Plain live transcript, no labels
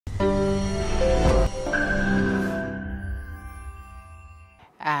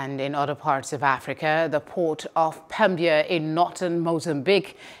And in other parts of Africa, the port of Pemba in northern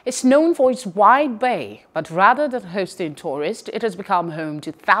Mozambique is known for its wide bay, but rather than hosting tourists, it has become home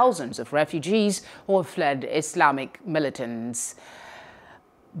to thousands of refugees who have fled Islamic militants.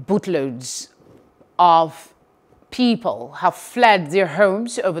 Boatloads of people have fled their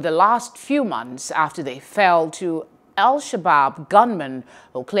homes over the last few months after they fell to Al-Shabab gunmen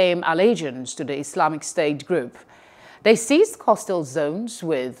who claim allegiance to the Islamic State group. They seized coastal zones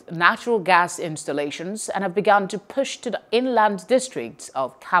with natural gas installations and have begun to push to the inland districts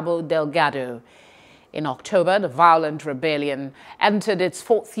of Cabo Delgado. In October, the violent rebellion entered its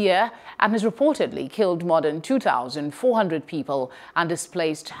fourth year and has reportedly killed more than 2,400 people and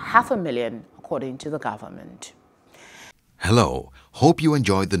displaced 500,000, according to the government. Hello, hope you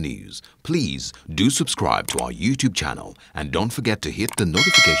enjoyed the news. Please do subscribe to our YouTube channel and don't forget to hit the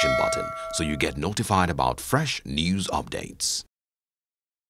notification button so you get notified about fresh news updates.